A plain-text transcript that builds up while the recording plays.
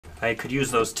I could use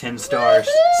those 10 stars.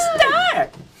 Star!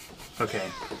 Okay.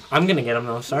 I'm gonna get them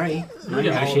though, sorry.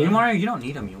 Mario, you don't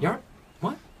need them. You're...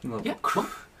 What? Yeah.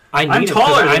 I'm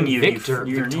taller than I'm you. Victor,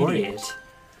 You're victorious.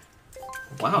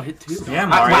 Wow, hit 2. Yeah,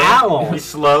 Mario. Wow. You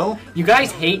slow? You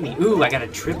guys hate me. Ooh, I got a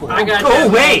triple. Go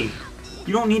away!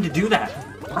 You don't need to do that.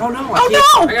 Oh no! Oh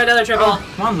no! I got another triple.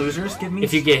 Come on, losers, give me.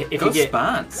 If you get,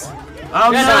 spawns. Oh,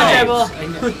 nice.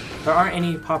 triple. There aren't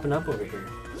any popping up over here.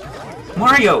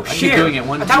 Mario, I keep doing it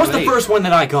 1 That was the first one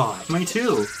that I got. Me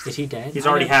too. Is he dead? He's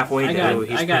already halfway dead.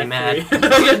 He's pretty mad.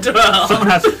 I got 12. Someone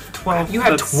has 12. You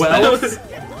had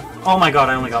 12? Oh my god,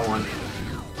 I only got 1.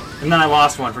 And then I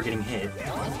lost 1 for getting hit.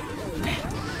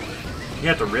 You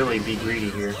have to really be greedy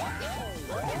here.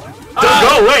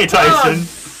 Go away, Tyson!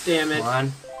 Damn it. Come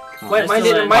on. Wait, Mine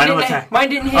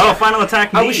didn't hit. Oh, final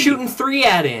attack me. I was shooting 3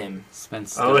 at him.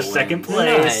 Second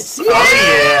place. Nice. Oh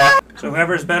yeah! So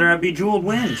whoever's better at Bejeweled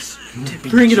wins.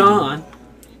 Bring it on.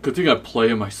 Good thing I play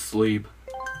in my sleep.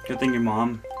 Good thing your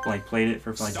mom played it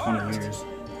for 20 years.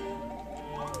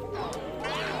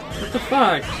 What the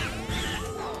fuck?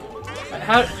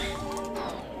 How?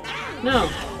 No.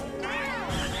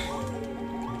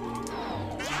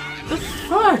 What the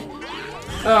fuck?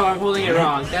 Oh, I'm holding it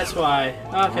wrong. That's why.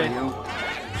 Okay.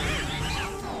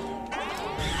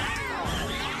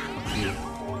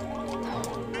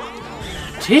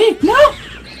 T? No!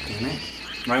 Damn it.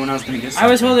 Right when I was gonna get I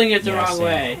was holding it the wrong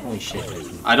way. Holy shit.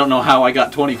 I don't know how I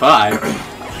got 25.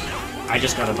 I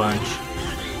just got a bunch.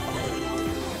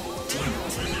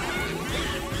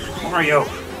 Mario!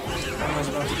 I was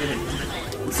about to get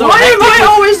it. So why am I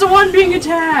always the one being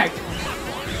attacked?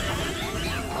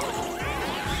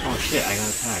 Oh shit, I got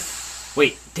attacked.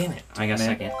 Wait, damn it. I got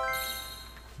second.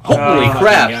 Holy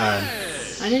crap! God.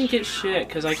 I didn't get shit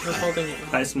because I was holding it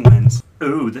wrong. Tyson wins.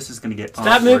 Ooh, this is gonna get Stop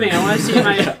awkward. moving, I want to see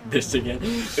my... This again. I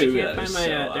can't find my...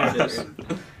 there it is.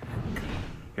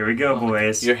 Here we go,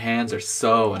 boys. Your hands are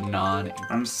so annoying.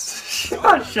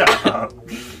 Shut up.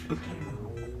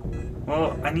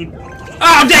 Well, I need...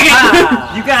 Oh, dang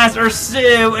it! You guys are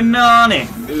so annoying.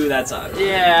 Ooh, that's odd.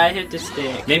 Yeah, I hit the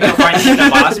stick. Maybe we'll find you in a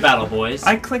boss battle, boys.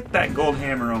 I clicked that gold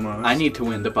hammer almost. I need to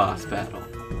win the boss battle.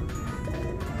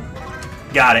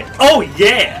 Got it. Oh,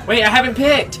 yeah! Wait, I haven't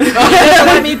picked!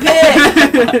 Let me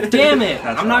pick! Damn it!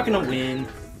 That's I'm not gonna win.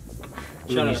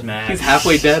 Shut He's up. mad. He's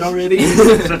halfway dead already?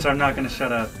 Since I'm not gonna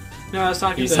shut up. No, I was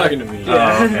talking He's to... talking to me.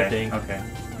 Oh, okay. Okay.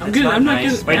 I'm good, I'm not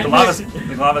nice. good. Wait, the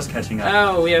lava's catching up.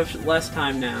 Oh, we have less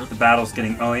time now. The battle's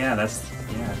getting... Oh, yeah, that's...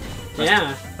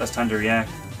 Yeah. That's time to react.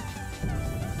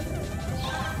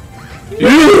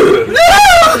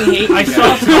 I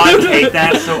saw Todd take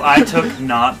that, so I took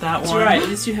not that That's one. right, at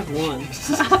least you have one.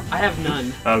 I have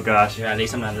none. Oh, gosh. Yeah, at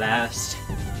least I'm not last.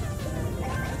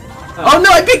 Oh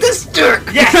no, I picked this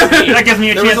jerk! Yes! That gives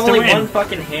me a There chance was to only win. one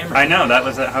fucking hammer. I know, that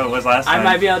was how it was last time. I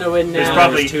might be able to win There's now.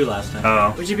 probably- There was 2 last time.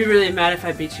 Oh. Would you be really mad if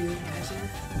I beat you, Tyson?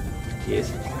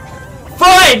 Yes.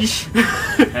 Fudge!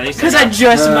 Because Because I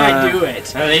just might do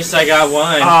it. At least I got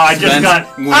one. Oh, I just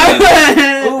got...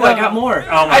 Ooh, I got more.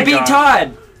 Oh my I beat God.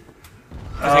 Todd.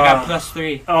 Because I got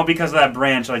 +3. Oh, because of that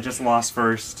branch, I just lost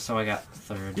first. So I got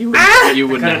 3rd. You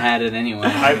wouldn't have had it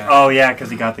anyway. Oh, yeah, because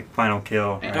he got the final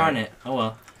kill. Yeah. Darn it. Oh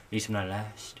well. At least I'm not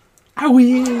last. I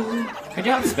win. Good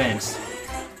job, Spence.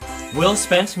 Will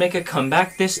Spence make a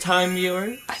comeback this time,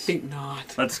 viewers? I think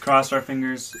not. Let's cross our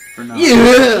fingers for now.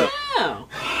 Yeah! No.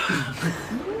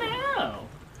 No.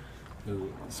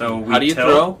 Ooh. So we How do you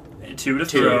tilt throw? 2 to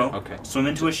throw. Okay. Swim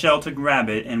into a shell to grab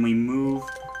it, and we move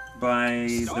by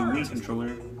the Wii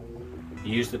controller.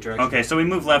 You use the direction. Okay, so we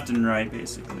move left and right,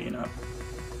 basically, and up.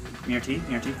 Near T,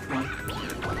 come on.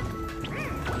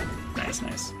 Nice,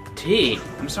 nice. T.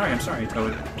 I'm sorry,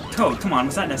 Toad. Toad, come on,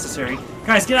 was that necessary?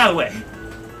 Guys, get out of the way!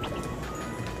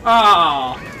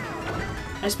 Oh.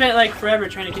 I spent like forever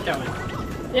trying to get that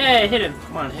one. Yay, hit him.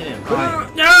 Come on, hit him.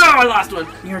 No, I lost one.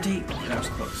 Near T. That was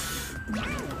close.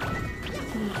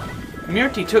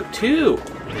 Mirty took 2.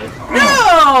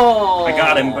 No! I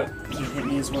got him, but he hit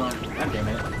me as well. God damn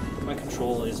it. My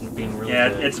control isn't being really Yeah,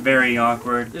 good. it's very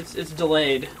awkward. It's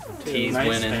delayed. too. He's Nice,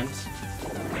 winning. Spence.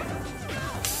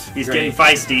 He's Great. getting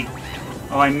feisty.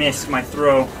 Oh, I missed my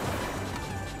throw.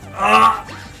 Ah!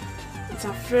 It's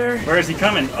not fair. Where is he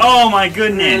coming? Oh my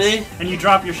goodness! Really? And you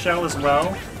drop your shell as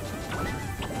well?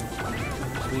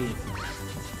 Sweet.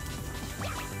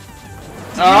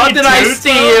 Oh, did I Dude,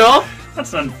 steal?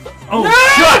 That's un- Oh,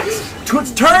 shucks!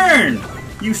 It's turn!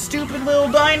 You stupid little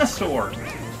dinosaur!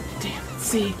 Damn it,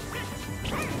 see.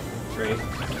 Great.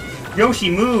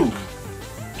 Yoshi, move!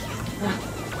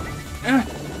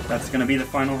 That's gonna be the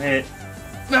final hit.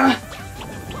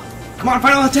 Come on,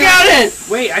 final attack! Got it!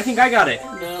 Wait, I think I got it.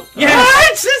 No.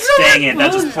 Yes! Dang it,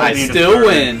 that just pulled I me into still third.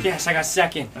 win. Yes, I got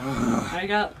second. I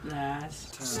got last.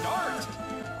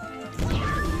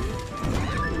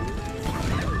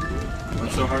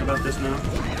 What's so hard about this now?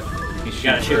 You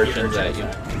Gotta shoot versions at you.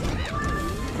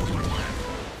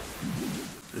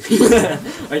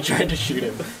 I tried to shoot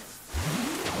him.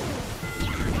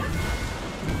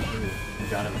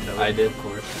 Got him. Though. I did, of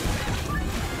course.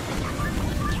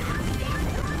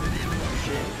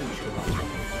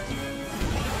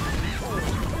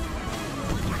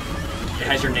 It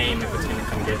has your name if it's gonna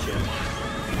come get you.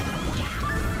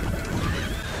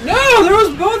 No, there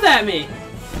was both at me.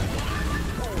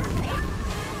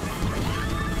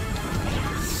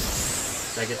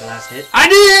 Did I get the last hit? I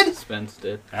did. Spence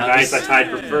did. Nice, I tied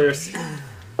for first.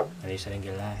 At least I didn't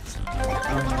get last.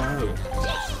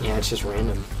 Yeah, it's just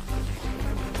random.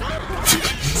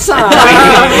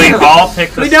 We all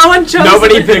picked the No one chose.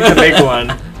 Nobody picked the big one.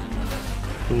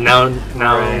 No.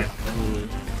 Right.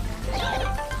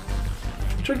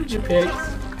 Which one did you pick?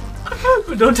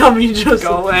 Don't tell me you chose.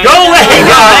 Go away. Go away,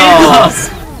 guys!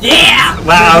 Yeah!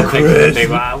 Wow, Picked the big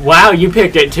one. Wow, you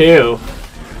picked it too.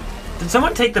 Did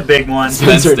someone take the big one?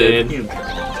 Spencer did. You-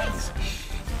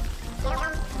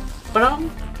 But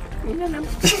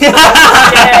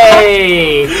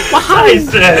Yay!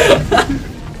 Nice.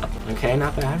 Okay,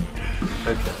 not bad.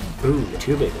 Okay. Ooh,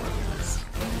 2 big ones.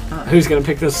 Who's gonna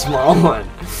pick the small one?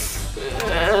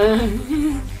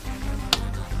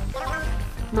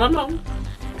 no.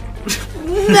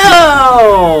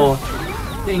 No!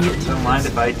 Dang it. Don't mind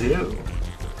if I do.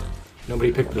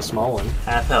 Nobody picked the small one.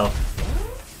 Half health.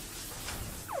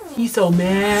 He's so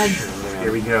mad.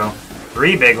 Here we go.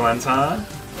 3 big ones, huh?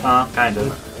 Kind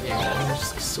of. Yeah,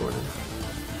 just sort of.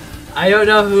 I don't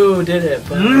know who did it,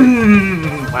 but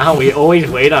Wow, we always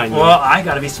wait on you. Well, I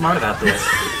gotta be smart about this.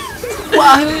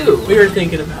 Wahoo! we were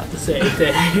thinking about the same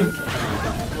thing.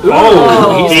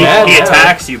 Oh, he he's mad now.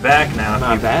 attacks you back now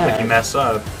Not bad. if you mess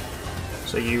up.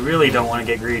 So you really don't want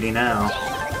to get greedy now.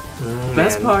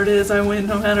 Best Man. part is I win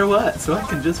no matter what, so I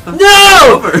can just fucking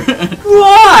No! over.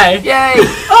 Why? Yay!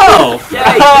 Oh!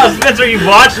 Yay! Oh, Spencer, you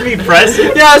watched me press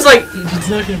it? Yeah, I was like, it's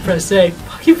not gonna press A.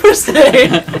 Fuck you, press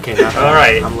A. Okay, not bad.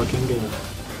 Alright. I'm looking good.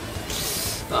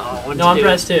 Oh, what No to one do?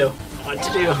 pressed 2. What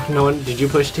to do? No one. Did you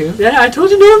push 2? Yeah, I told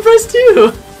you no one pressed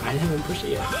 2. I haven't pushed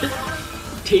it yet.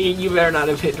 T, you better not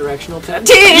have hit directional tap.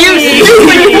 You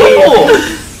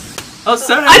Oh,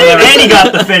 sorry. And he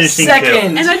got the finishing kill.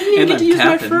 And I didn't even And get to I'm use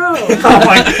captain. my throw. Oh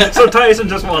my, so Tyson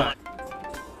just won.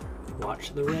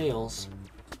 Watch the rails.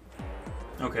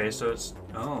 Okay, so it's...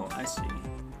 Oh, I see.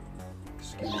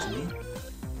 Excuse me.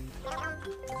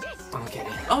 Okay.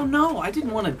 Oh no, I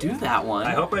didn't want to do that one.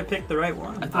 I hope I picked the right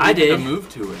one. thought I you did. a move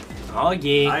to it. Oh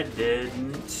yeah. I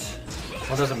didn't.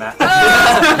 Well, doesn't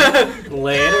matter.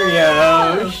 Later,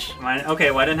 Yosh. Mine, okay,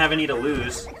 well, I didn't have any to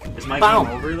lose. Is my Bow.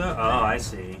 game over, though? Oh, I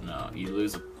see. No, you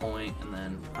lose a point and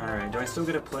then. Alright, do I still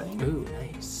get to play? Ooh,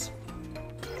 nice.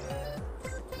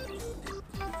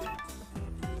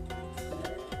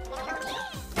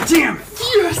 Damn!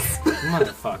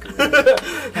 Motherfucker.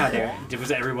 How dare?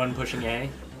 Was everyone pushing A?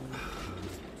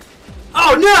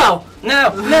 Oh no! No!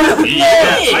 No! I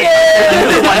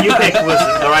knew the one you picked was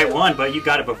the right one, but you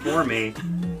got it before me.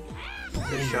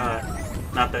 Good shot.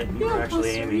 Not that you were actually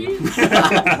aiming.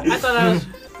 I thought I was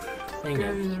Dang it.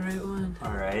 grabbing the right one.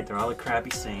 Alright, they're all the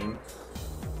crappy same.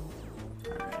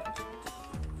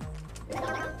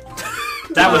 Alright.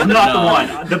 That was not the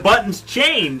one. The buttons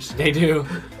changed. They do.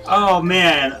 Oh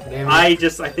man, Damn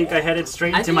it. I think I headed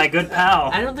straight I to my good pal.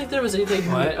 I don't think there was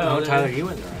anything. What? Oh, No, Tyler, you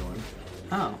went the right one.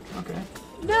 Oh, okay.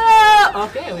 No!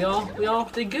 Okay, we all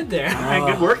did good there.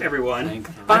 Alright, good work, everyone. Thank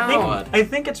God. I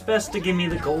think it's best to give me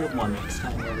the gold one next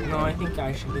time. No, I think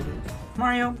I should get it.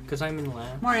 Mario, Because I'm in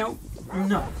lab. Mario,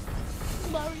 no.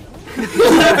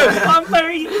 I'm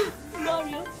Mario.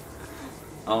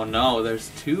 Oh no, there's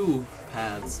 2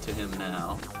 paths to him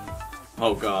now.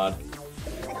 Oh god.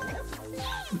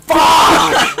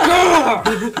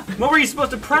 What were you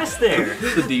supposed to press there?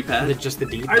 The D-pad. Just the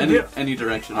D. Any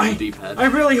direction on the D-pad. I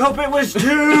really hope it was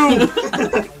 2.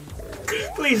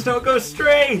 Please don't go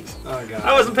straight. Oh god.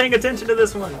 I wasn't paying attention to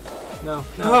this one. No.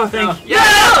 Oh, thank you. Wait,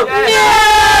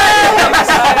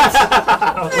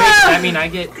 I mean, I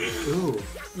get. Ooh.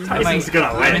 Tyson's gonna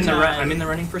I'm in win. the I'm in the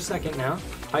running for second now.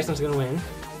 Tyson's gonna win.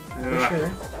 For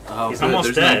sure. Oh, He's good, almost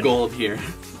there's dead. no gold here.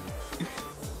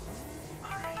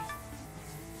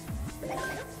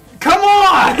 Come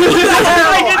on! I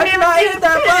didn't even I hit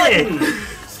that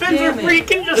button! Spencer Damn it.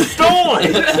 freaking just stole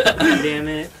it! Damn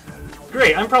it.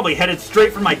 Great, I'm probably headed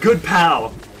straight for my good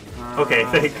pal. Okay,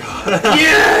 thank God.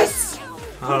 Yes!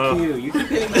 Oh. You keep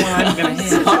hitting the one I'm gonna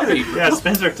hit. Sorry. Yeah,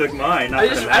 Spencer took mine. Not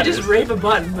that I just matters. rape a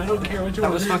button. I don't care which one.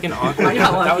 That was fucking awkward. I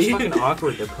got That was lucky. fucking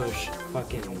awkward to push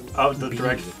fucking. Oh, the B.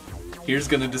 direct. Here's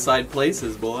gonna decide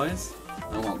places, boys.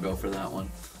 I won't go for that one.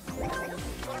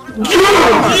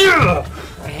 Yeah!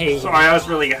 Hey, Sorry, I was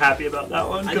really happy about that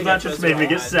one I because think I that just chose made the me wrong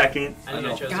get one. second. I think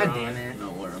I chose God the damn wrong it. I know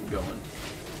where I'm going.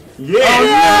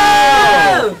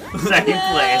 Yeah! Second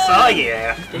place. Oh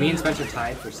yeah. Me and Spencer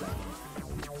tied for second.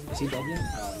 Is he dead yet?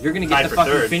 Oh, you're gonna Tied get the for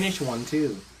fucking third. finish one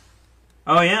too.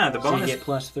 Oh yeah, the So you bonus. get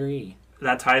 +3.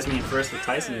 That ties me in first with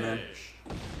Tyson then.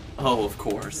 Oh, of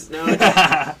course. No,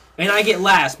 And I get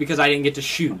last because I didn't get to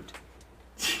shoot.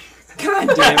 God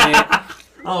damn it.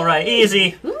 All right,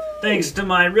 easy. Thanks to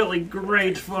my really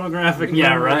great photographic Yeah,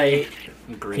 memory. right.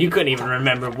 Great. You couldn't even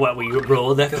remember what we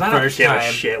rolled the Because I don't first give a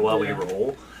time. shit while we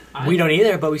roll. We don't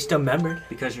either, but we still remembered.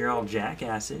 Because you're all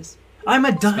jackasses. I'm a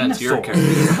Spence, dinosaur. your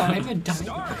character. I'm a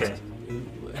dinosaur. Okay.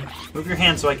 Move your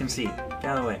hand so I can see. Get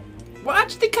out of the way.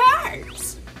 Watch the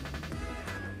cards.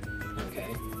 Okay,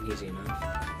 easy enough.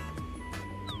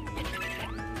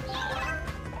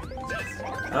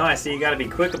 Oh, I see. You gotta be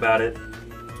quick about it.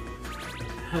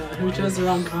 who chose the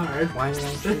wrong card? Why did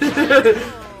I choose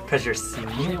that? Because you're I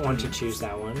singing. didn't want to choose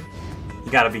that one.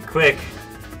 You gotta be quick.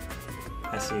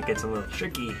 I see it gets a little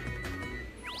tricky.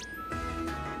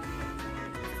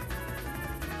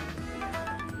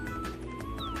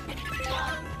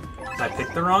 I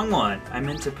picked the wrong one. I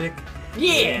meant to pick.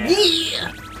 Yeah!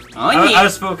 Yeah. Oh, I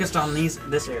was focused on this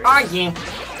area. Oh yeah!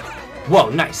 Whoa,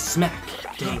 nice smack.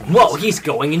 Dang. Whoa, he's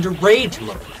going into rage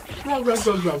mode.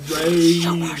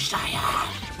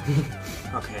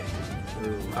 Okay.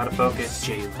 Ooh, out of focus.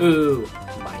 Ooh,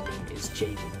 my name is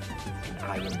Jaden, and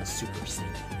I am the Super Saiyan.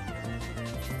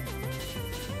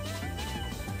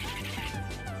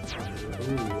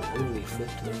 Ooh,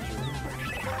 flipped those around.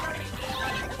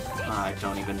 I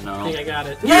don't even I know. think I got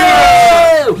it. No!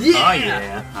 Oh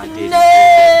yeah. I didn't.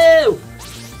 No!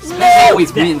 Spence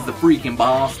always wins the freaking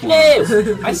boss one.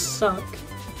 No! I suck.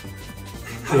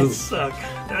 I suck.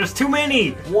 There's too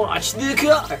many. Watch the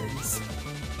cards.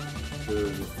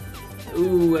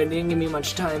 Ooh, it didn't give me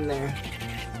much time there.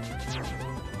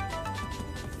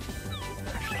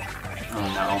 Oh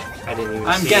no. I didn't even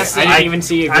I'm see guessing- it. I didn't even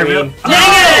see a I green. real- Dang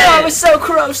it! I was so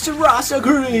close to Rasa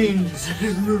greens.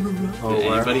 Did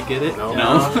anybody get it? No.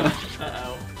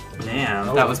 Uh-oh.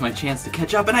 Damn. That was my chance to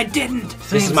catch up, and I didn't.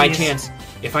 This is my Samesies. chance.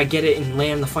 If I get it and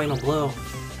land the final blow.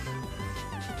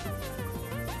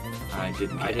 I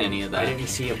didn't get any of I that. didn't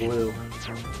see a blue.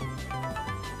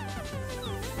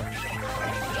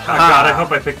 Oh god, I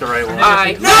hope I picked the right one.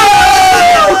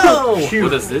 No! Shoot.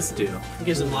 What does this do? It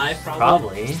gives him life,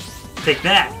 probably. Probably. Take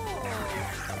that.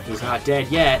 He's not dead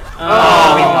yet.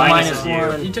 Oh, he minus minuses you.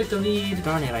 one. You took the lead.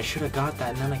 Darn it, I should have got that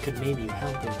and then I could maybe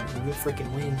help him. Let me freaking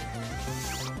win.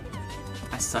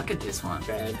 I suck at this one.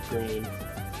 Red, green,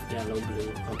 yellow,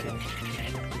 blue. Okay.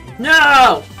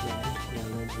 No! Red,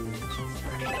 yellow, blue.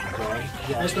 Red,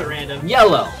 I just went random.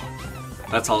 yellow.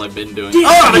 That's all I've been doing. Oh,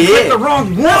 I picked the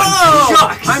wrong one.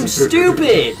 Shucks. I'm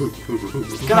stupid.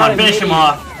 Come on, finish him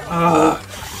off. Ugh.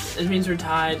 It means we're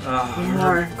tied. Ugh. One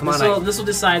more. Come on, This will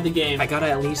decide the game. I gotta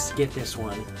at least get this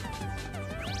one.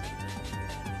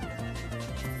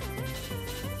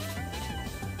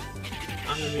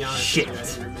 I'm gonna be honest Shit. with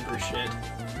you, I didn't remember shit.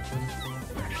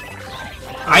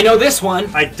 I know this one.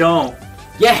 I don't.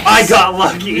 Yes. I got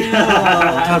lucky.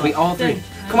 God, we all three.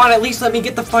 Come on, at least let me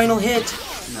get the final hit.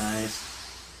 Nice.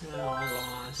 No, I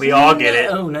lost. We all get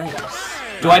it. Oh, nice.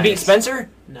 Do I beat Spencer?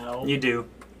 No. You do.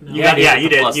 No. You got, yeah, you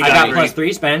did. Plus- You I got three.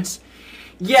 +3, Spence.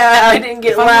 Yeah, I didn't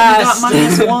get If I last.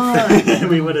 would've got -1.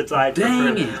 We would have tied. for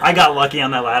Dang first. it. I got lucky on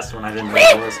that last one. I didn't know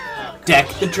what it was. Deck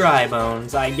the dry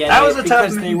bones. I get That it was a tough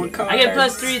because they were movie. cards. I get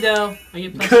 +3 though. I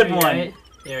get +3. Good one. Right?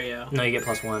 There we go. No, you get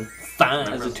 +1. Fine.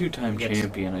 As a two-time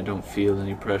champion, I don't feel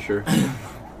any pressure.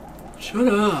 Shut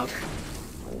up.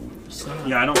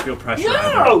 Yeah, I don't feel pressure.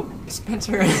 No!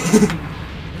 Spencer.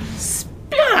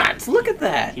 Spence, look at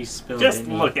that. He spilled Just it.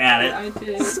 look at it. I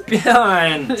did.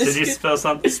 Spence. Did you spill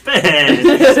something? Spin.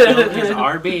 Spilled his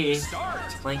RB.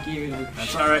 Like you.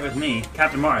 That's all right with me.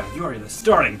 Captain Mario, you are the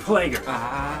starting player. You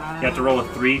have to roll a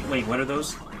 3. Wait, what are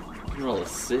those? You roll a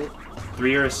 6.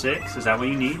 3 or a 6? Is that what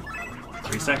you need?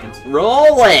 3 seconds.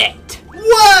 Roll it. What?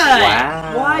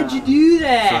 Wow. Why'd you do So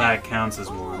that? that counts as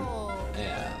 1.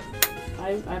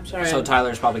 I'm sorry. So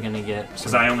Tyler's probably gonna get.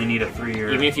 Because I only need a 3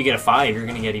 or... Even if you get a 5, you're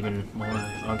gonna get even more.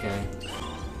 Okay.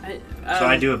 So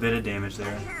I do a bit of damage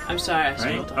there, I'm sorry. I right?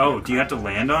 spilled on Oh, it. do you have to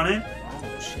land on it? Oh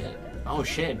shit. Oh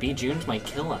shit. B Junes might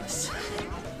kill us.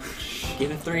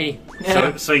 Get a 3.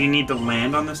 So you need to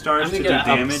land on the stars I'm to do gonna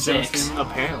get a damage? I'm 6. assuming?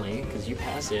 Apparently, because you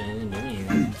passed it and didn't do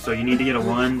anything. So you need to get a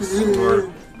 1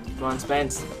 or Come on,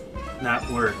 Spence. that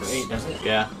works. Wait, does it?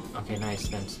 Yeah. Okay, nice,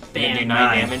 Spence. You Bam. can do 9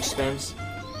 9. damage, Spence.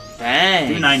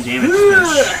 Dang. Do 9 damage.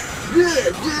 Spence.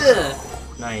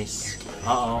 Nice.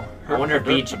 Uh-oh. I wonder if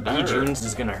B. Junes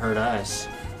is gonna hurt us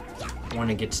when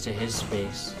it gets to his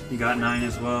space. You got 9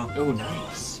 as well. Oh,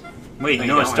 nice. Wait, No,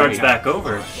 no, you it don't. starts You got- back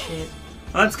over. Shit.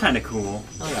 Well, that's kind of cool.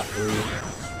 I got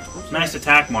 3. Nice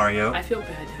attack, Mario. I feel bad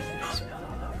having that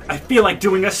spell. I feel like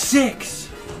doing a 6.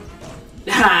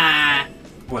 Ha!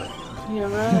 What? Yeah,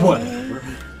 right. Whatever.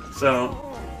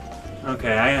 So,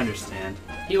 okay, I understand.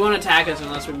 He won't attack us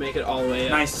unless we make it all the way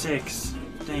up. Nice 6.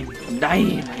 Dang. Dang.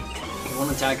 He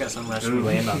won't attack us unless we Ooh.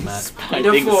 land on that. I Need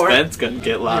a think 4. Spence gonna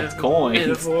get lots of coins. Need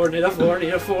a 4, need a 4,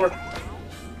 need a 4.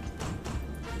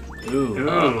 Ooh. Ooh.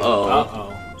 Uh-oh.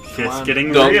 Uh-oh. Shit's on.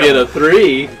 getting Don't real. get a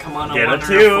 3. Come on, Get a 1 or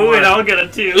 2, 4. and I'll get a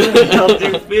 2. I'll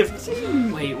do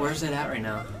 15. Wait, where's it at right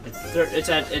now? It's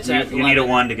at You need a 11.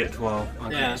 1 to get 12.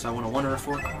 Okay, Yeah. so I want a 1 or a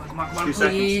 4. Come on, 2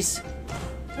 seconds. please.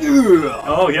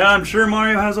 Oh yeah, I'm sure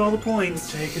Mario has all the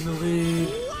points. Taking the lead.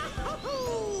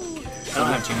 I don't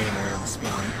have too many more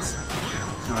spawns.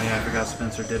 Oh yeah, I forgot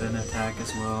Spencer did an attack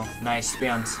as well. Nice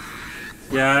spawns.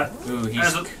 Yeah, Ooh,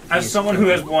 as someone who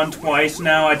has won twice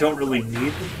now, I don't really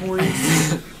need the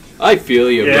points. I feel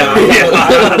you, Yeah. bro.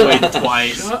 I win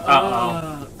twice.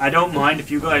 Uh-oh. I don't mind if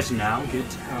you guys now get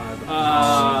tired.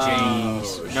 Oh,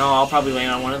 jeez. No, I'll probably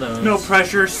land on one of those. No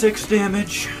pressure, 6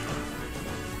 damage.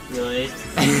 Really?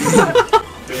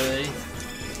 Really?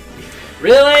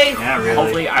 Really? Yeah, really.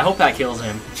 Hopefully, I hope that kills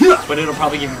him. But it'll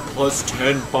probably give him plus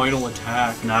 10 final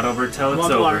attack. Not over till it's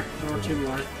One over. more. Or 2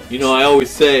 more. You know, I always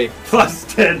say, Plus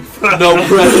 10. no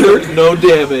pressure, no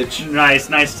damage. Nice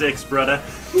 6, brother.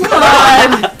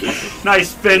 God!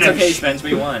 Nice finish. It's okay, Spence,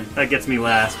 we won. That gets me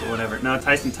last, but whatever. No,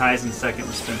 Tyson ties in second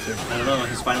with Spencer. I don't know,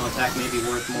 his final attack may be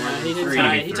worth more He than didn't 3.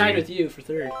 tie. He tied with you for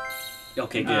 3rd.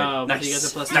 Okay, good. Oh, but nice. he gets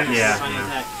a plus 10 for Yeah. his final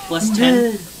attack. Plus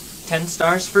 10. 10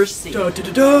 stars for C. Do. That's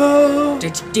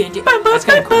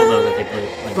kind of cool, though, that they put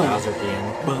like Bowser at the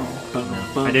end.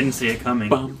 I didn't see it coming.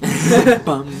 Bum,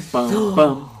 bum,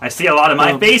 bum, I see a lot of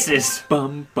my faces.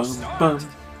 bum, bum, bum.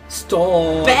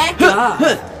 Stole. Back up!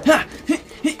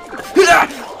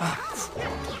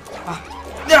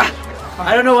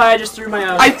 I don't know why I just threw my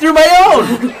own. I threw my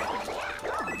own!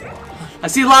 I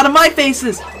see a lot of my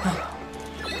faces.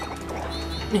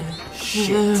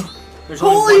 Shit. There's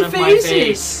Holy only one of my faces!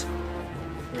 face.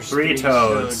 There's 3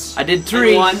 toads. I did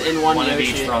 3, and one One of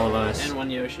Yoshi. each for all of us. And 1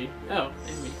 Yoshi. Oh,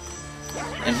 and me.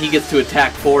 and he gets to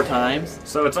attack 4 times.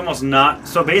 So it's almost not.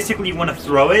 So basically, you want to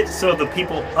throw it so the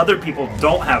other people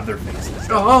don't have their faces.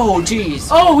 Oh, jeez.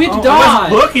 Oh, we have to I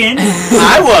dodge! was looking.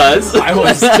 I was.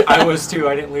 I was too.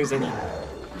 I didn't lose any.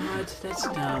 What? That's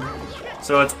dumb.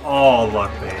 So it's all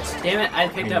luck based. Damn it, I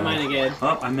picked up mine again.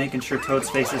 Oh, I'm making sure Toad's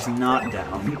face is not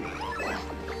down.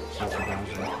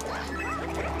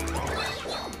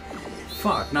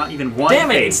 Fuck, not even one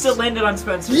Damn it! It face. still landed on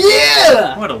Spencer.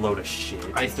 Yeah! What a load of shit.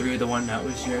 I threw the one that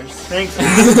was yours. Thanks,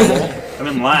 asshole. I'm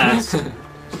in last.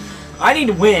 I need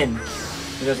to win.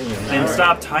 It doesn't even And matter.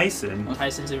 stop Tyson.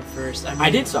 Tyson's in first.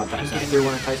 I did stop Tyson. I threw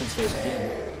one of Tyson's face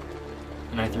again.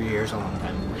 And I threw yours a long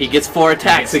time. He gets 4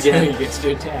 attacks again. He gets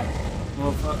to attack.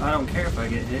 Well, I don't care if I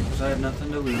get hit because I have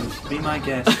nothing to lose. Be my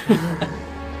guest.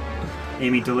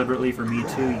 Amy deliberately for me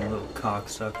too, you little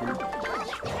cocksucker.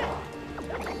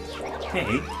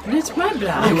 Hey, It's my They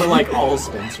block. were like all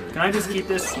Spencer. can I just keep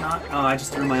this? Not. Oh, I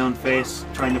just threw my own face,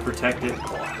 trying to protect it.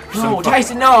 No,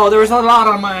 Tyson, no! There was a lot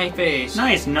on my face.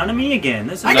 Nice, none of me again.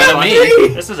 This is I a got fucking, me.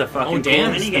 This is a fucking Oh, cool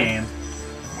damn, mini game.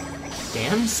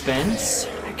 Damn, Spence.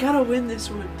 I gotta win this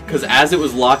one. Because as it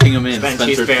was locking him in, Spence,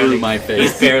 Spencer threw my He's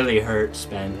face. barely hurt,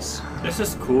 Spence. This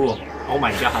is cool. Oh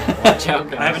my god, watch out,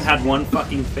 guys. I haven't had one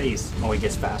fucking face. Oh, he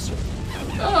gets faster.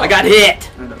 I got hit.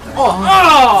 I don't know.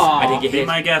 Oh! I didn't get Be hit.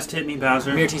 my guest, hit me,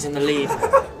 Bowser. Mirty's in the lead.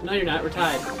 No, you're not. We're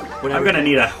tied. Whatever. I'm gonna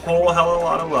need a whole hell of a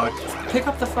lot of luck. pick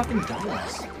up the fucking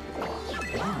dice.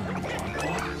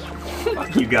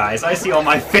 Fuck you guys. I see all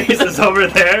my faces over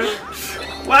there.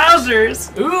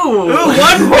 Wowzers! Ooh! Ooh, one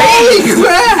Holy face!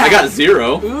 crap! I got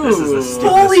 0. Ooh! This is the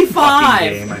stupidest Holy fucking 5!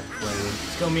 game I've played.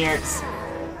 Let's go, Mirts.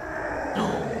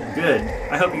 Good.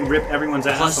 I hope you rip everyone's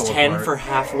Plus asshole 10 apart. for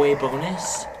halfway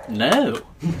bonus. No.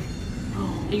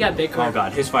 He got big Oh card.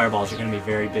 god, his fireballs are gonna be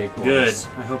very big. Good. boys.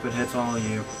 I hope it hits all of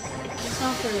you. It's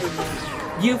not very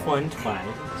much. You've won twice.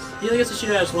 He only gets to shoot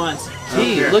at us once.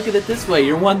 Gee, here. look at it this way.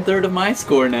 You're 1/3 of my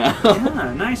score now.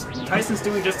 Yeah, nice. Tyson's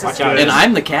doing just as Watch out. good. And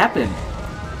I'm the captain.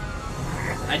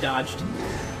 I dodged.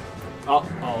 Oh,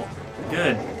 oh.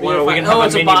 Good. What, are we gonna Oh, have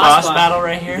it's a a mini boss boss fight. battle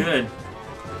right here? Good.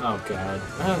 Oh god.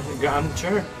 Oh, I'm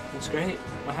sure. That's great.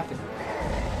 What happened?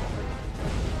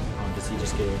 Oh, does he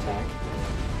just get an attack?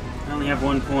 I only have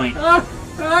 1 point.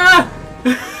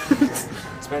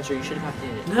 Spencer, you should have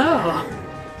hit it. No.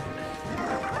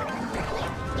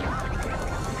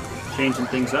 Changing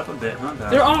things up a bit, huh?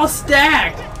 Doc? They're all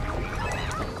stacked.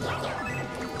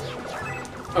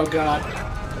 Oh god.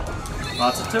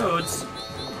 Lots of toads.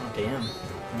 Oh, damn.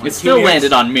 It still mirrors?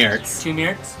 landed on Mirts. 2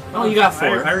 mirrors? Oh, you got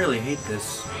 4. I really hate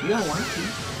this. You got 1, 2.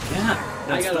 Yeah,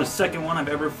 that's got the a- second one I've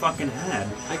ever fucking had.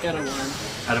 I got a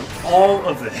 1. Out of all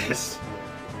of this.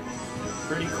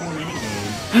 Pretty cool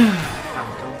minigame.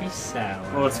 Oh, don't be sour.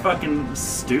 Well, it's fucking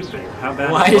stupid. How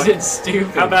bad? Why of is luck- it stupid?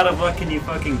 How bad of luck can you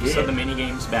fucking get? So the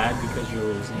minigame's bad because you're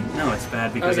losing? No, it's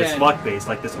bad because Okay. it's luck-based,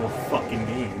 like this whole fucking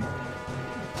game.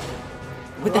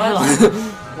 What the What? hell?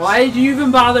 Why did you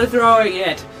even bother throwing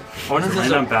it? What Does it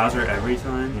land on Bowser every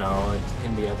time? No, it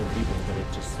can be other people, but it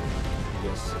just, I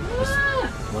guess,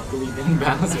 just luckily been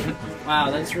Bowser. Wow,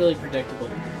 that's really predictable.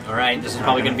 Alright, this is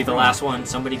probably gonna be the last one.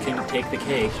 Somebody can take the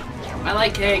cake. I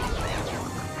like cake.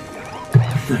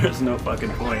 There's no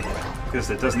fucking point. Because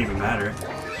it doesn't even matter.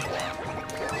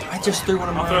 I just threw one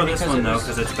of I'll throw this one though,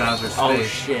 because it's Bowser's Oh face.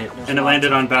 shit. And it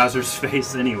landed on Bowser's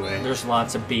face anyway. There's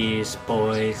lots of bees,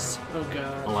 boys. Oh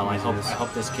god. Oh well, I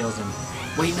hope this kills him.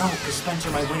 Wait, no, because Spencer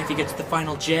might win if he gets to the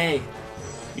final J.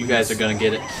 You guys are gonna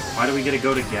get it. Why do we get to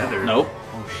go together? Nope.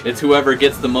 Oh shit. It's whoever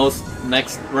gets the most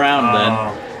next round then.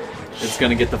 Oh, It's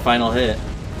gonna get the final hit.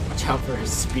 Watch out for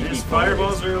his speedy these bullets.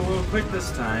 fireballs are a little quick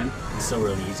this time. It's still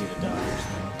really easy to dodge.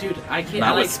 Dude, I can't. Not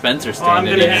I like. with Spencer Oh, I'm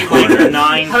standing gonna in hit the corner. like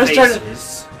 9 I was trying to-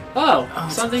 faces. Oh, Oh,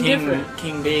 it's something King, different.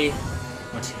 King B.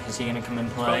 What's, is he gonna come and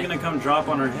play? Probably gonna come drop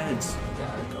on our heads.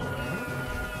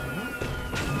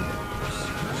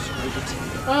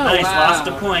 Oh, Nice, wow. lost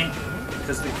a point.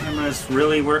 Because the cameras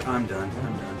really were. I'm done.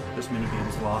 This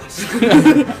minigame's lost.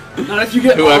 Not if you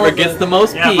get all Whoever of gets it. the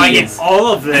most Yeah, if I get peas. all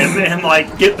of them and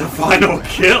like get the final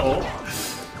kill.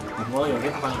 Well, you'll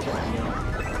get final kill.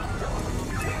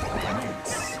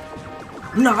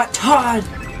 Not Todd!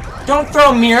 Don't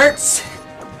throw Mirts!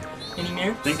 Any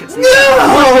Mirts? I think it's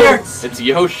Mirts! It's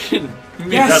Yoshin.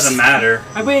 It doesn't matter.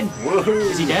 I win! Woohoo.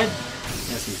 Is he dead?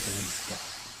 Yes,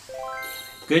 he's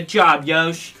Good job,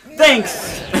 Yosh. dead.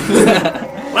 Thanks.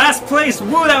 Last place.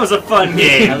 Woo, that was a fun At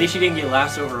game. least you didn't get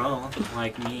last overall,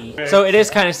 like me. So it is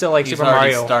kind of still like He's Super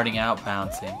already Mario. starting out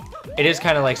bouncing. It is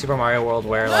kind of like Super Mario World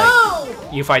where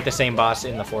like you fight the same boss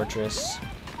in the fortress.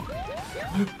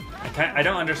 I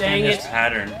don't understand Dang his it.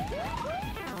 pattern.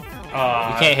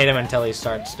 You can't hit him until he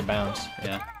starts to bounce.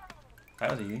 Yeah.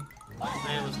 That was easy.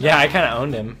 Yeah, I kind of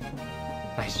owned him.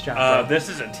 Nice job. bro. This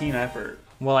is a team effort.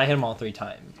 Well, I hit him all 3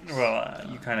 times. Well,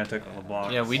 you kind of took all the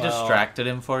blocks. Yeah, we Well- distracted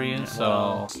him for you,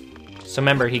 so So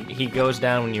remember, he goes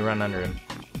down when you run under him.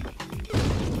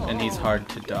 and he's hard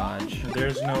to dodge.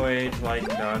 There's no way to like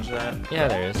dodge that. Yeah,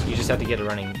 there is. You just have to get a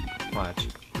running watch.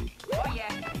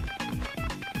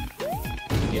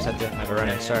 You just have to have a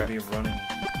running start. Be running.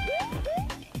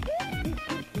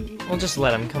 We'll just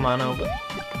let him come on over.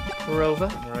 Rova.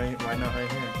 Right? Why not right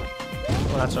here?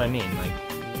 Well, that's what I mean. Like,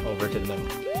 over to the middle.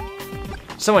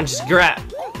 Someone just grab.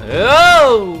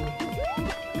 Oh!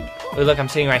 Oh, look, I'm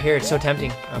sitting right here. It's so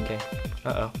tempting. Okay.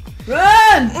 Uh-oh.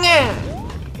 Run!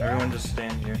 Everyone just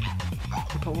stand here.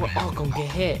 But we're all gonna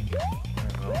get hit.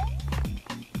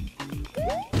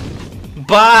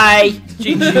 Bye!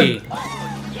 GG.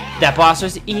 That boss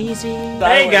was easy.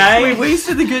 Hey guys! We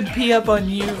wasted the good pee up on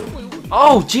you.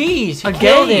 Oh, jeez. You Again,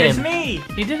 killed It's him. me!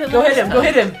 He did it. Go hit last him, go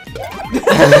time. hit him.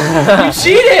 You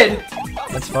cheated!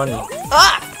 That's funny.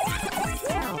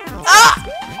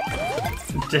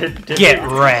 Did Get we,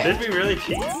 wrecked. Did we really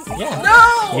cheat? Yeah.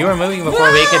 No! You were moving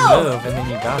before we could move, and then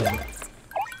you got him.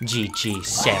 GG,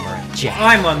 Samurai Jack.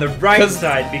 I'm on the right 'Cause-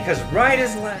 side because right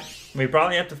is left. We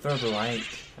probably have to throw the light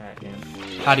at him.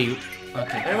 How do you?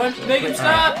 Okay. Everyone, make him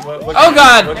stop! Look Oh, at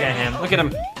God! Him. Look at him. Look at him.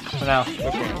 Now.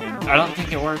 Look at him. I don't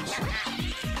think it works.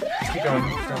 Keep going.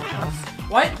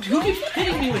 What? Who keeps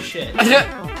hitting me with shit?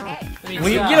 I mean, Will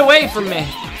you stop. get away from me?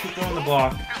 Keep going the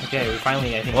block. Okay, we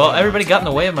finally, I think. Well, everybody got in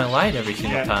the way of my light every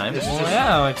single Yeah, time. this is Well, just-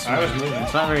 yeah, it's I was moving.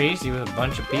 it's not very easy with a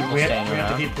bunch of people We standing have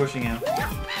to around. keep pushing him.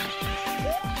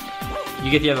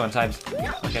 You get the other one, Times.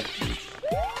 Okay.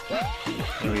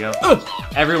 There we go.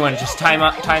 Everyone, just time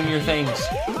your things.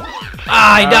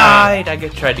 I died.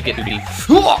 Tried to get to be.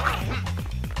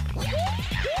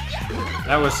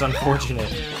 That was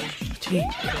unfortunate.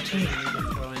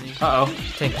 Uh-oh.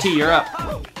 T, you're up.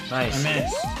 I Nice.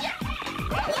 missed.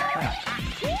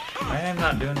 I am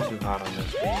not doing too hot on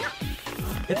this game.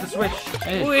 Hit the switch.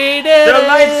 We did The it!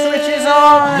 light switch is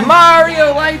on!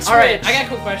 Mario light switch! Alright, I got a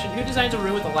quick question. Who designs a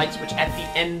room with a light switch at the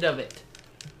end of it?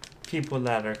 People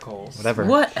that are cold. Whatever.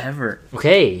 Whatever.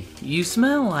 Okay. You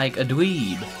smell like a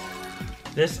dweeb.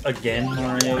 This again,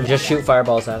 Mario. Just shoot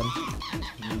fireballs at him.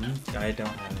 I don't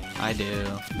have any. I do.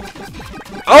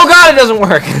 Oh god, it doesn't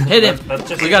work! Hit him. That's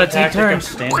just We gotta the take tactic of turns.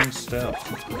 standing still.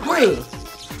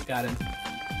 Got him.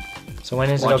 So when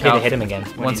is it Watch okay to out. hit him again?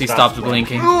 Once he stops stops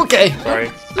blinking. Okay.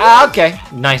 Sorry. Okay.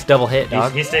 Nice double hit,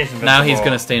 dog. He stays invincible. Now he's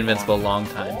gonna stay invincible a long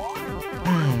time.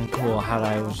 Cool. How'd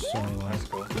I was only one? That's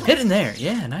cool. Hit in there.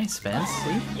 Yeah, nice, Spence.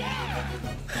 See?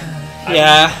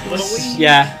 Yeah. Little wee.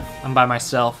 Yeah. I'm by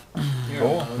myself.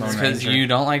 Cool. It's because you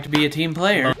don't like to be a team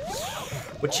player.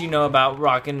 What you know about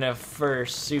rocking a fur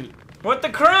suit? What the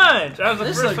crunch? I was the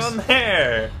This first looks- one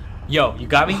there. Yo, you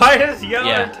got me? Why does yellow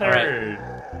Yeah,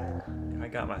 turn? I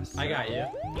got my. I got you.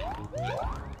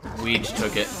 Weege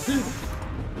took it.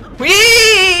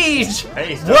 Weege! Hey,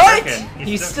 he's still What? working.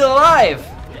 He's still alive.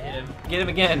 I hit him. Get him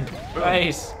again.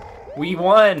 Nice. We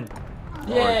won.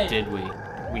 Yay. Or did we?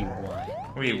 We won.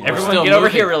 We Everyone still get over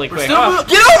moving. here really We're quick. still Oh, mo-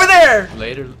 get over there!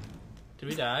 Later. Did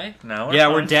we die? No. Yeah,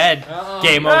 we're fine. dead. Uh-oh.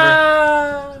 Game over.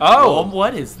 Oh, Oh,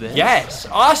 what is this? yes.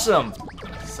 Awesome.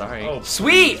 Sorry. Oh,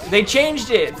 Sweet. They changed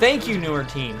it. Thank you, newer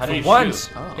team. How do you For once.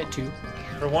 shoot? Oh. Hit 2.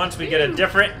 for once we get a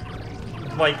different,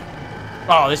 like,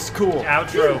 Oh, this is cool.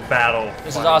 outro battle.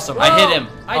 This is awesome. I hit him.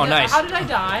 Oh, nice. How did I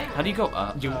die? How do you go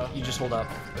up? You just hold up.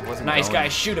 It wasn't Nice, going.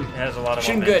 guys. Shoot him. It has a lot of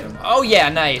Shoot him good. momentum. Oh, yeah.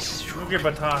 Nice. Move your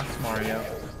batons, Mario.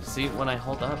 See, when I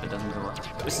hold up, it doesn't go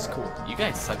up. This is cool. You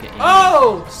guys suck at aiming.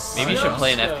 Oh! Maybe you should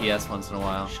play an so- FPS once in a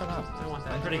while. Shut up. I want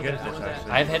that. I'm pretty good at this,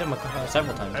 actually. I've hit him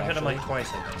several times. I've hit him like actually. twice,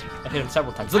 I think. I've hit him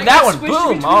several times. I Look, that got one. switched Boom.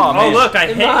 between Oh, Oh, man. look, I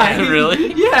And hit mine. him.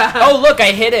 Really? Yeah. Oh, look,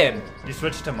 I hit him. You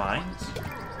switched to mines?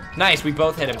 Nice. We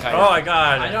both hit him, kind Oh, of. I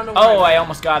got it. I don't know where Oh, I'm I at.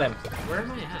 almost got him. Where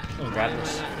am I at? Oh, grab Why am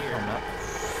this. I not here? Oh,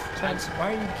 no. Spence,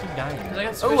 why do you keep dying? 'Cause I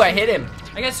got Oh, squished I hit him.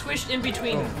 I got squished in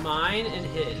between mine and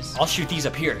his. I'll shoot these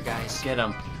up here, guys. Get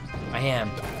him. I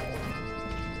am.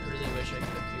 I really wish I could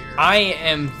appear. I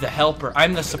am the helper.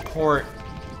 I'm the support.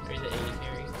 Or the 80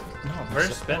 carry. No, the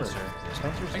Where's support. Spencer?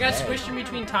 Spencer's I got dead. squished in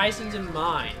between Tyson's and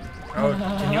mine. Oh,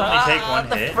 can you only take one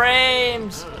the hit?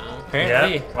 frames. I don't know.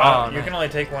 Apparently. Yeah. Wow, Oh, you nice. can only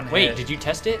take one hit. Wait, did you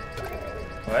test it?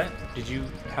 What? Did you?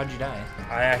 How'd you die?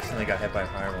 I accidentally got hit by a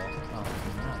fireball. Oh, nuts.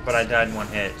 But I died in one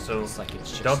hit, so It's like it's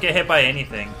just. don't get hit by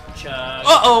anything. Chug.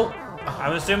 Uh-oh!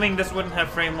 I'm assuming this wouldn't have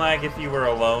frame lag if you were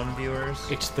alone, viewers.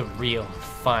 It's the real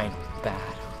final battle.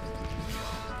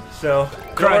 So,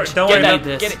 Crunch, don't get worry that,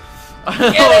 about get it.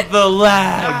 Oh, it. the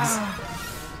lags.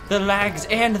 The lags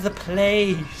and the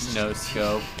plays. No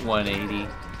scope. 180.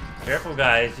 Careful,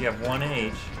 guys. You have 1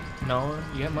 H. No,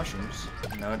 you have mushrooms.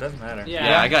 No, it doesn't matter. Yeah.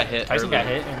 Yeah, I got hit. Tyson got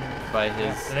earlier hit and by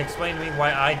his. Then explain to me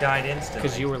why I died instantly.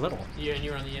 because you were little. You and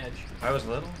you were on the edge. I was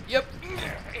little? Yep.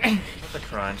 What's a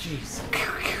crunch?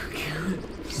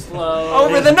 Slow.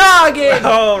 Over the noggin.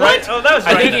 Oh, right. Oh, that was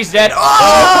right. I think he's dead.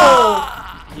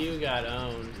 Oh! You got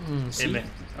owned. See?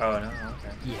 Oh, no.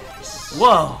 Okay. Yes.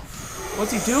 Whoa!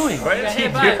 What's he doing? What is got he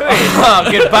hit doing? by-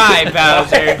 Oh, goodbye,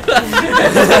 Bowser.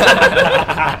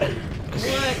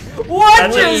 What? What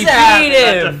That's just a- happened?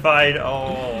 That defied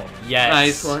all. Yes.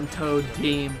 Nice one, Toad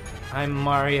team. I'm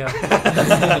Mario.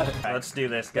 Let's do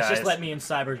this, guys. Let's just let me and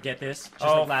Cyber get this, just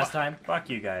Oh, like last time. Fuck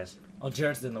you guys. Oh,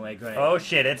 Jared's in the way, great. Oh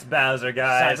shit, it's Bowser,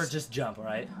 guys. Cyber, just jump,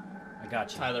 alright? I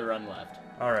got you. Tyler, run left.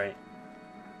 Alright.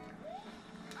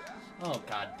 Oh,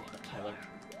 god damn it, Tyler.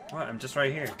 What? I'm just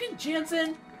right here. Fucking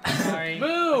Jansen! Sorry.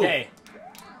 Move! Okay.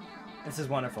 This is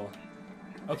wonderful.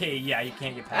 Okay, yeah, you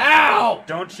can't get past. Ow!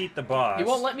 Don't cheat the boss. He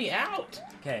won't let me out.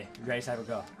 Okay, you ready, Cyber,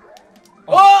 go.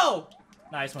 Whoa!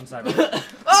 Nice one, Cyber.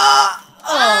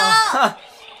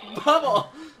 Bubble!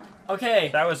 Okay,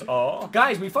 That was all?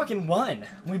 guys, we fucking won.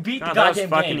 We beat No, the that was goddamn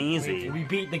fucking game. easy. We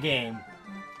beat the game.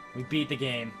 We beat the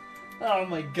game. Oh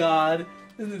my god.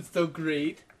 Isn't it so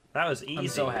great? That was easy. I'm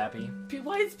so happy.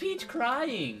 Why is Peach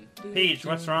crying? Peach,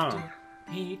 what's wrong?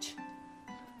 Peach.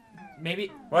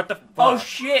 Maybe. What the fuck? Oh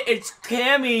shit! It's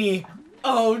Cammy.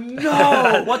 Oh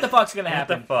no! What the fuck's gonna What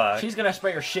happen? the fuck? She's gonna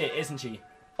spray her shit, isn't she?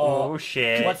 Oh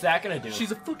shit. What's that gonna do?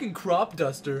 She's a fucking crop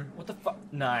duster. What the fuck?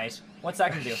 Nice. What's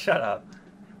that gonna do? Shut up.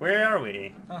 Where are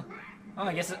we? Oh,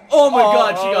 I guess it. Oh my god,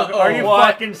 she got. Are you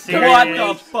what? fucking serious? What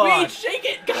the fuck? Wait, shake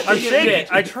it! God I'm damn it. shaking.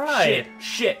 I tried.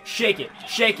 Shit, shake it,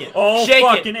 shake it. Oh, shake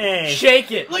fucking it, A.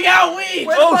 shake it. Look out, Weed!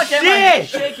 Where the Oh, fuck am I? shit.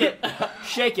 Shake it,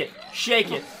 shake it,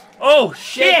 shake it, Oh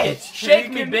shake shit! it.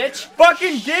 Shake me, bitch.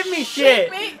 Fucking give me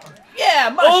shit! Me? Yeah,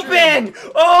 mushroom. Open!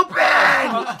 Open!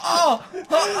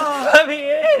 Let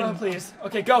me Oh, in! please.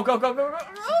 Okay, go, go, go, go, go.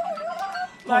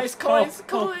 Nice coins,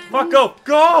 coins. Fuck, go!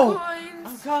 Go!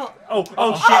 Coins. Oh shit!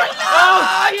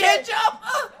 I can't jump!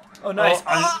 Oh, nice.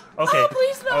 Okay.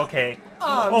 please no. Okay.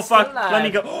 I'm Oh still fuck! alive. Let me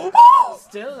go.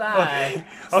 Still alive.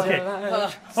 Still Okay.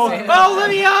 alive. Oh, let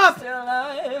me up! Still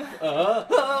alive.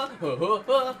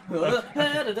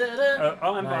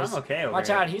 I'm Nice. okay over Watch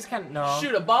here. out, he's kind of no.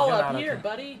 Shoot a ball You're up not here, okay.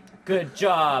 buddy. Good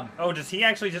job. Oh, does he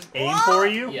actually just aim for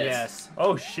you? Yes.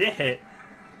 Oh shit.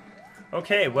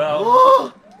 Okay,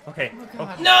 well. Okay.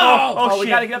 Oh, No! Oh, we shit.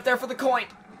 gotta get up there for the coin.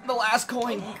 The last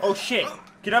coin. Oh shit.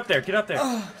 Get up there. Get up there.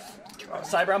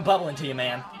 Cyber, I'm bubbling to you,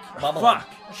 man. Bubbling. Fuck.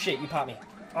 Shit, you popped me.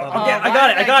 I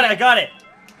got it.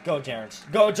 Go, Jarens.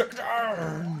 Go,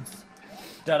 Jarens.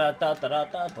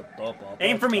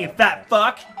 Aim for me, you fat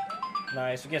fuck.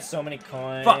 Nice, we get so many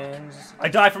coins. Fuck. I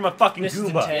die from a fucking This is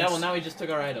Goomba. intense. Yeah, well now he just took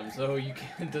our items, so you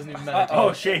can, it doesn't even matter.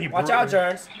 Oh shit, he Watch broke out, it.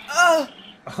 Jarens. Oh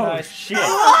Nice. shit.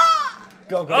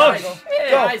 Go, go, Oh, go. Hey,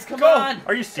 Go, guys, come go. on!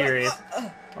 Are you serious?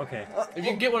 Okay. If you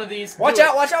can get one of these, Watch do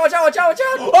out, watch out, watch out, watch out, watch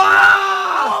out!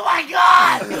 Oh my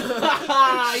god!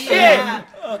 it. Yeah!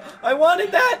 I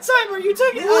wanted that, Cyber, you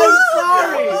took it! I'm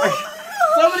sorry!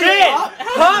 Somebody Shit! pop-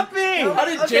 Pop me! How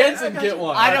did Jansen get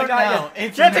one? I don't got know.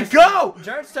 It's Jensen, go!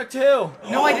 Jarens took 2.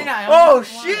 No, I did not. Oh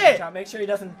shit! Watch out, make sure he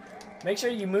doesn't. Make sure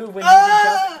you move when you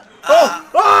jump.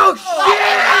 Oh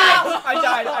shit!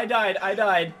 I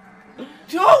died.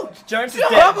 Don't! Jarens is dead.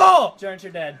 Double! Jarens,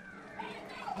 you're dead.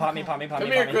 Pop me. Come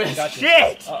here, Chris. Got you.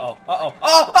 Shit!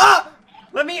 Uh-oh.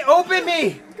 Let me open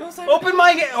me! Go, Cyber. Open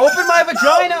my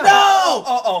vagina! No!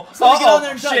 Uh-oh. Somebody get on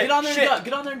there and duck. Shit, Get on there and shit. duck.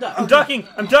 Get on there and duck. I'm ducking!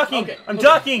 I'm ducking! Okay, I'm okay.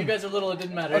 ducking! You guys are little, it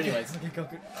didn't matter anyways. Okay, go.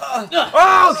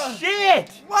 Oh shit!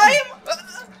 Why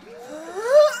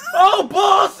Oh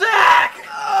bullsack!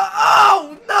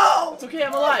 Oh no! It's okay,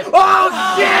 I'm alive. Oh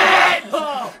shit!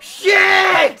 Oh.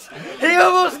 Shit! He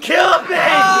almost killed me!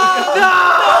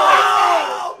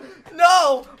 No!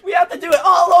 No! We have to do it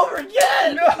all over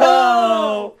again!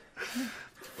 No!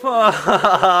 Fuck!